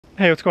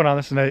Hey, what's going on?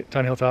 This is Nate,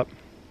 on Hilltop.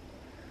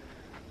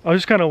 I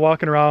was just kind of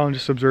walking around,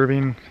 just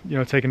observing,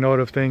 taking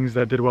note of things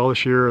that did well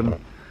this year and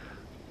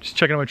just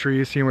checking out my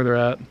trees, seeing where they're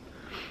at.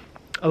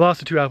 I lost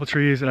the 2 apple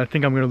trees and I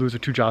think I'm going to lose the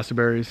 2 Josta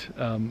berries.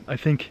 I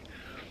think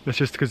that's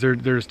just because they're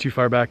just too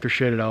far back, they're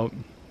shaded out.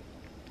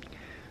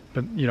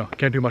 But,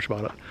 can't do much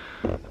about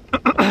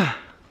it.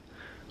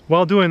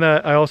 While doing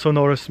that, I also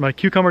noticed my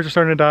cucumbers are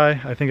starting to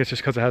die. I think it's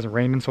just because it hasn't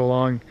rained in so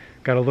long.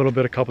 Got a little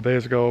bit a couple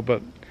days ago,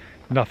 but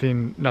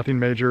nothing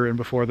major, and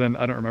before then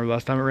I don't remember the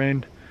last time it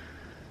rained.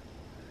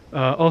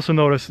 Also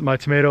noticed my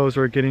tomatoes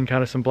are getting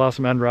kind of some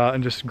blossom end rot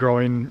and just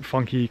growing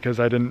funky because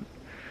I didn't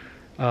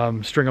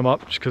string them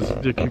up, just because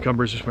the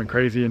cucumbers just went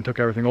crazy and took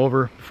everything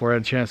over before I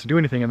had a chance to do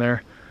anything in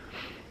there.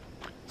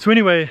 So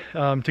anyway,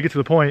 to get to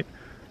the point,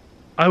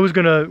 I was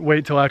gonna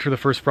wait till after the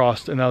first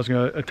frost and I was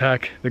gonna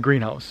attack the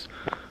greenhouse.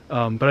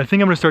 But I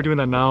think I'm gonna start doing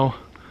that now.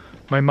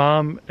 My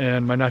mom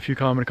and my nephew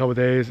come in a couple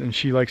days and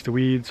she likes to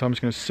weed, so I'm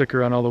just gonna sick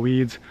her on all the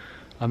weeds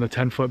on the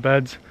 10-foot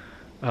beds.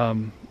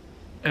 And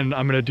I'm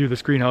gonna do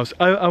this greenhouse.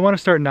 I wanna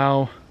start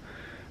now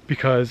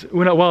because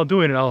while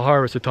doing it, I'll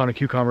harvest a ton of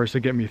cucumbers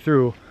to get me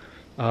through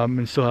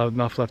and still have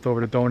enough left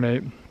over to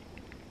donate.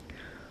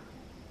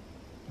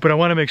 But I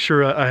wanna make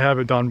sure I have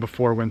it done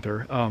before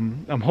winter.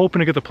 I'm hoping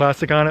to get the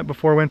plastic on it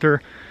before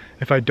winter.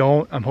 If I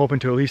don't, I'm hoping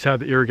to at least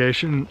have the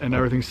irrigation and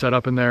everything set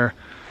up in there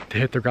to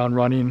hit the ground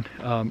running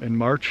in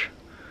March.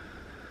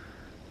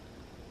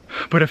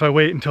 But if I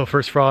wait until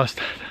first frost,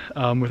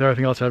 with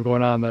everything else I have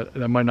going on,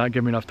 that might not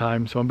give me enough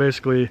time. So I'm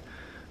basically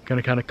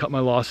gonna kind of cut my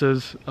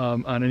losses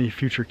on any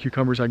future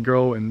cucumbers I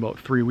grow in about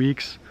 3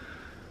 weeks.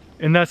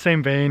 In that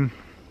same vein,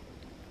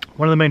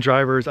 one of the main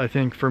drivers I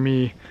think for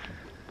me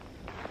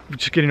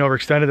just getting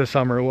overextended this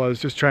summer was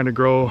just trying to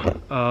grow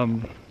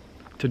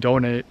to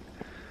donate.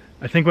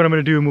 I think what I'm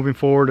gonna do moving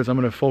forward is I'm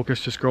gonna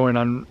focus just growing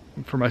on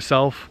for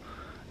myself,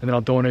 and then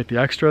I'll donate the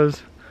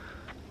extras.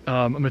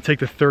 I'm gonna take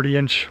the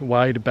 30-inch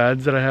wide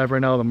beds that I have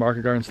right now, the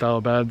market garden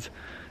style beds,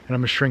 and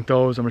I'm gonna shrink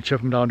those. I'm gonna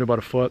chip them down to about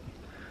 1 foot,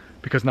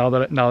 because now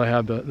that I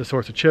have the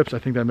sorts of chips, I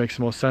think that makes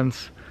the most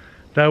sense.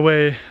 That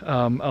way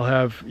I'll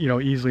have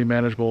easily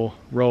manageable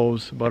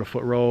rows, about 1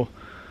 foot row,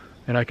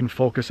 and I can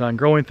focus on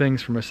growing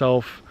things for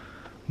myself,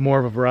 more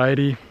of a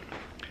variety.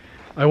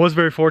 I was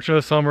very fortunate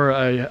this summer.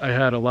 I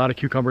had a lot of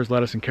cucumbers,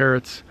 lettuce, and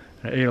carrots.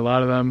 I ate a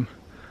lot of them.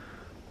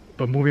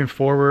 But moving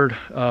forward,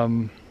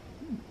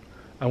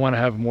 I want to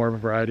have more of a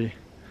variety.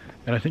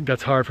 And I think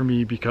that's hard for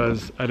me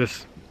because I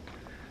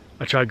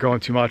tried growing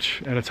too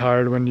much, and it's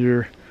hard when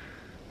you're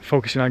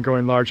focusing on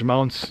growing large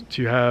amounts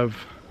to have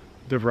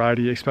the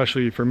variety,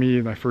 especially for me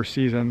in my first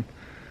season.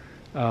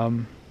 So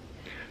I'm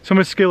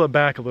gonna scale it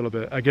back a little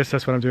bit. I guess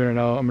that's what I'm doing right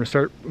now. I'm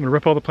gonna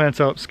rip all the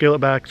plants out, scale it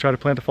back, try to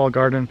plant the fall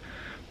garden,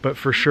 but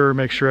for sure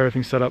make sure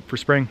everything's set up for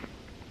spring.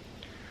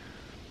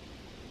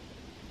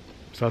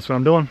 So that's what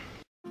I'm doing.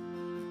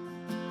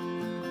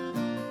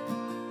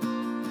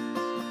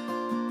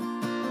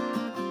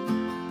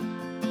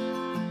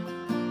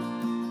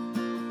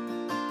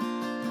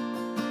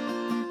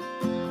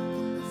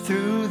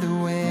 Through the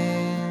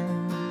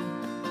wind,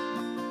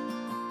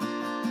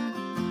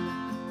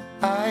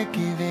 I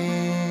give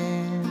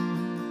in.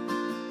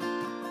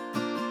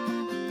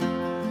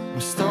 I'm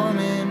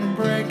storming,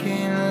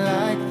 breaking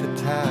like the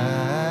tide.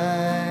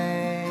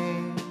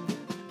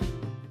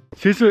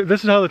 See,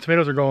 this is how the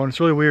tomatoes are going. It's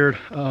really weird.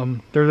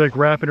 They're like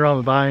wrapping around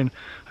the vine.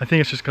 I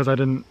think it's just because I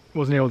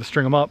wasn't able to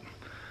string them up.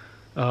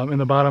 And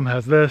the bottom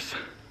has this.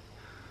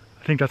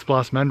 I think that's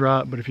blossom end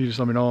rot, but if you just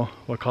let me know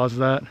what causes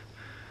that.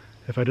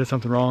 If I did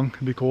something wrong,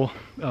 it'd be cool.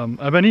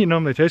 I've been eating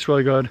them, they taste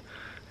really good,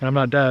 and I'm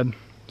not dead,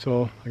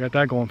 so I got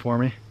that going for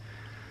me.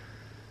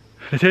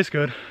 They taste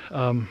good.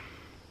 I'm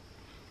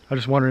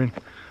just wondering,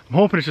 I'm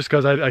hoping it's just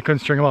because I couldn't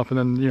string them up, and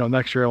then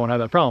next year I won't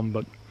have that problem,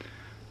 but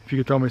if you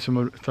could throw me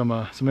some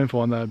info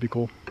on that, it'd be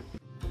cool.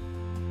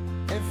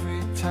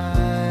 Every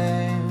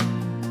time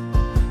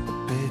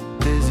a bit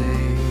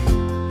busy,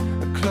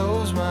 I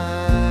close my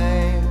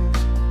eyes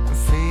and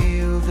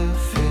feel the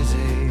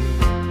fizzy.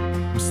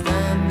 I'm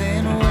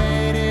standing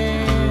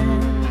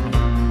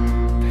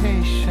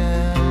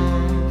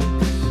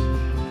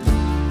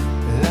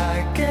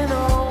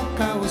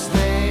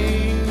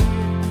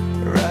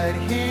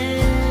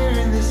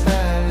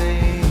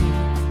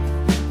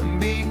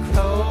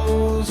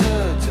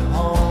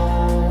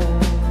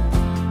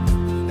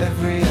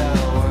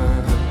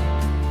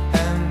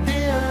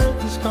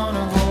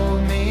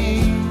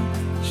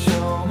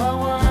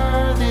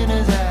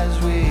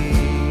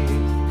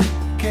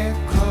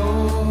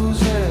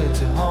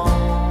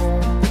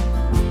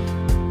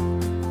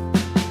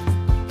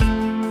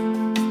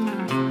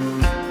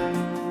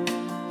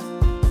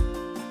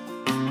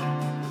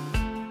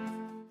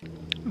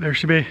there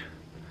she be.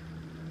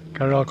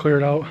 Got it all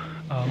cleared out.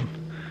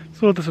 It's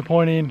a little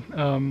disappointing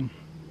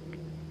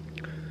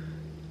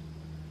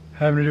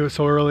having to do it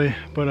so early,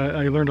 but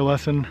I learned a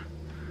lesson.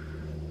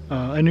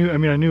 I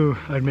knew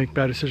I'd make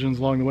bad decisions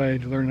along the way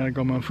to learn how to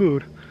grow my own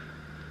food.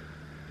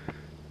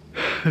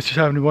 This just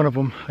happened to be one of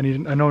them. I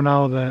know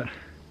now that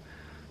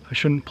I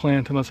shouldn't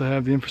plant unless I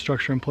have the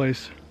infrastructure in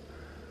place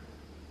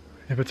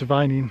if it's a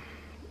vining,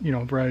 you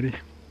know, variety.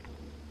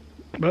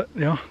 But,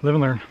 you know, live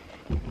and learn.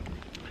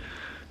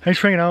 Thanks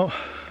for hanging out.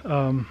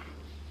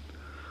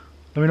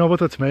 Let me know about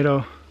the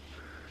tomato.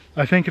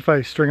 I think if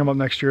I string them up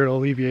next year, it'll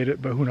alleviate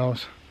it, but who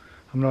knows?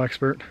 I'm no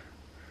expert.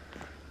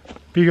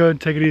 Be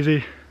good, take it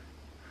easy.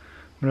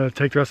 I'm gonna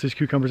take the rest of these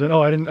cucumbers in.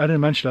 Oh, I didn't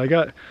mention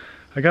it.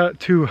 I got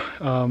 2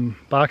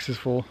 boxes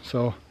full,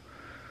 so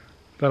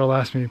that'll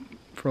last me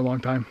for a long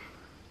time.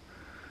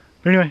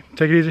 But anyway,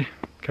 take it easy.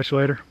 Catch you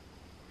later.